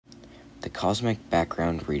The cosmic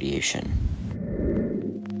background radiation.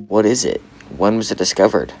 What is it? When was it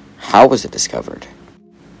discovered? How was it discovered?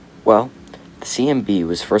 Well, the CMB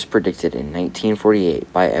was first predicted in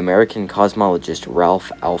 1948 by American cosmologist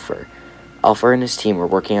Ralph Alpher. Alpher and his team were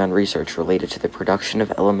working on research related to the production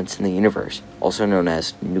of elements in the universe, also known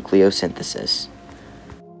as nucleosynthesis.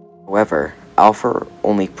 However, Alpher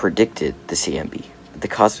only predicted the CMB. The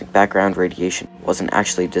cosmic background radiation wasn't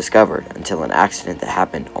actually discovered until an accident that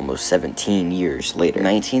happened almost 17 years later. In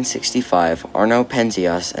 1965, Arno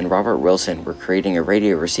Penzias and Robert Wilson were creating a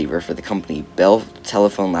radio receiver for the company Bell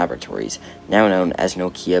Telephone Laboratories, now known as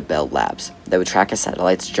Nokia Bell Labs, that would track a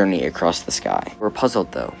satellite's journey across the sky. They were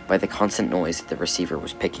puzzled, though, by the constant noise that the receiver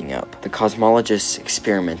was picking up. The cosmologists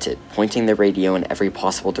experimented, pointing the radio in every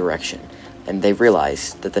possible direction, and they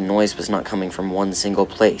realized that the noise was not coming from one single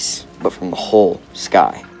place, but from the whole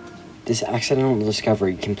sky. This accidental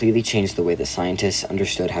discovery completely changed the way that scientists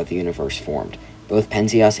understood how the universe formed. Both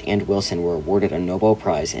Penzias and Wilson were awarded a Nobel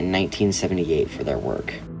Prize in 1978 for their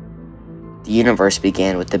work. The universe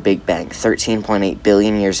began with the Big Bang 13.8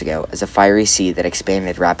 billion years ago as a fiery sea that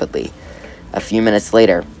expanded rapidly. A few minutes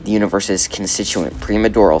later, the universe's constituent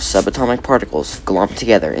primodoral subatomic particles glommed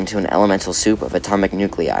together into an elemental soup of atomic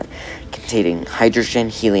nuclei, containing hydrogen,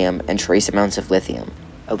 helium, and trace amounts of lithium.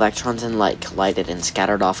 Electrons and light collided and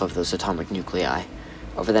scattered off of those atomic nuclei.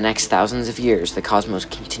 Over the next thousands of years, the cosmos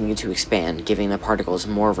continued to expand, giving the particles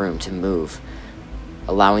more room to move,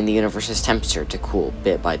 allowing the universe's temperature to cool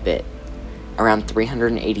bit by bit. Around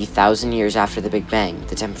 380,000 years after the Big Bang,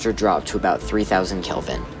 the temperature dropped to about 3,000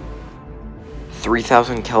 Kelvin.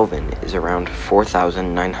 3,000 Kelvin is around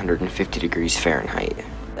 4,950 degrees Fahrenheit.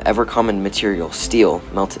 The ever-common material steel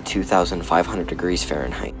melts at 2,500 degrees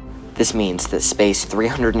Fahrenheit. This means that space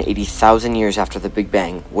 380,000 years after the Big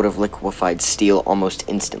Bang would have liquefied steel almost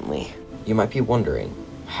instantly. You might be wondering,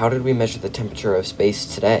 how did we measure the temperature of space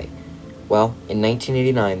today? Well, in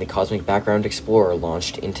 1989, the Cosmic Background Explorer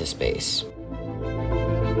launched into space.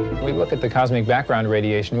 When we look at the cosmic background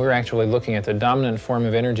radiation, we're actually looking at the dominant form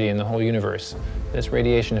of energy in the whole universe. This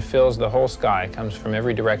radiation fills the whole sky, comes from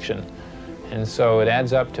every direction. And so it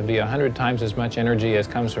adds up to be 100 times as much energy as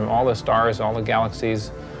comes from all the stars, all the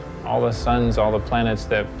galaxies, all the suns, all the planets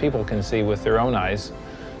that people can see with their own eyes.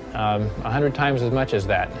 100 times as much as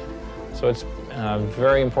that. So it's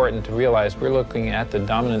very important to realize we're looking at the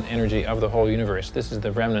dominant energy of the whole universe. This is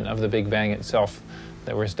the remnant of the Big Bang itself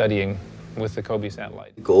that we're studying with the COBE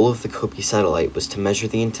satellite. The goal of the COBE satellite was to measure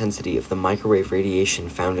the intensity of the microwave radiation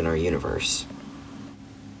found in our universe.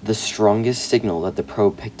 The strongest signal that the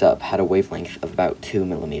probe picked up had a wavelength of about 2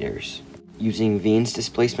 millimeters. Using Wien's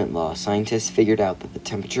displacement law, scientists figured out that the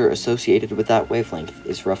temperature associated with that wavelength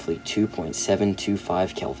is roughly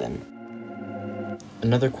 2.725 Kelvin.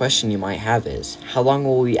 Another question you might have is, how long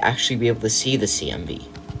will we actually be able to see the CMB?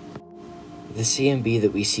 The CMB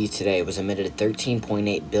that we see today was emitted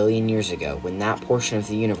 13.8 billion years ago when that portion of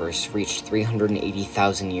the universe reached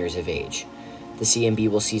 380,000 years of age. The CMB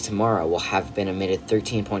we'll see tomorrow will have been emitted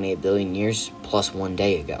 13.8 billion years plus 1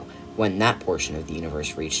 day ago, when that portion of the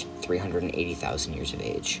universe reached 380,000 years of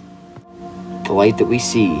age. The light that we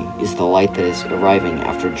see is the light that is arriving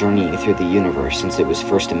after journeying through the universe since it was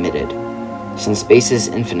first emitted. Since space is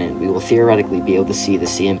infinite, we will theoretically be able to see the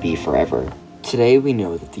CMB forever. Today we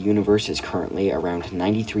know that the universe is currently around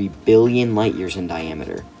 93 billion light-years in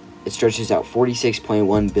diameter. It stretches out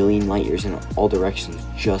 46.1 billion light-years in all directions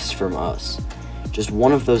just from us. Just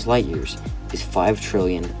one of those light-years is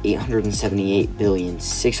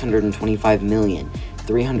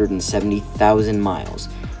 5,878,625,370,000 miles,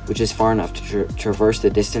 which is far enough to traverse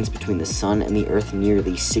the distance between the Sun and the Earth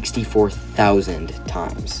nearly 64,000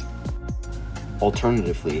 times.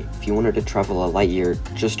 Alternatively, if you wanted to travel a light year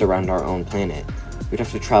just around our own planet, we'd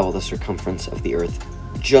have to travel the circumference of the Earth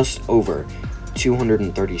just over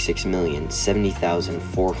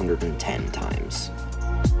 236,070,410 times.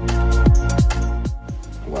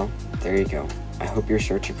 Well, there you go. I hope your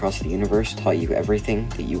search across the universe taught you everything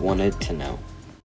that you wanted to know.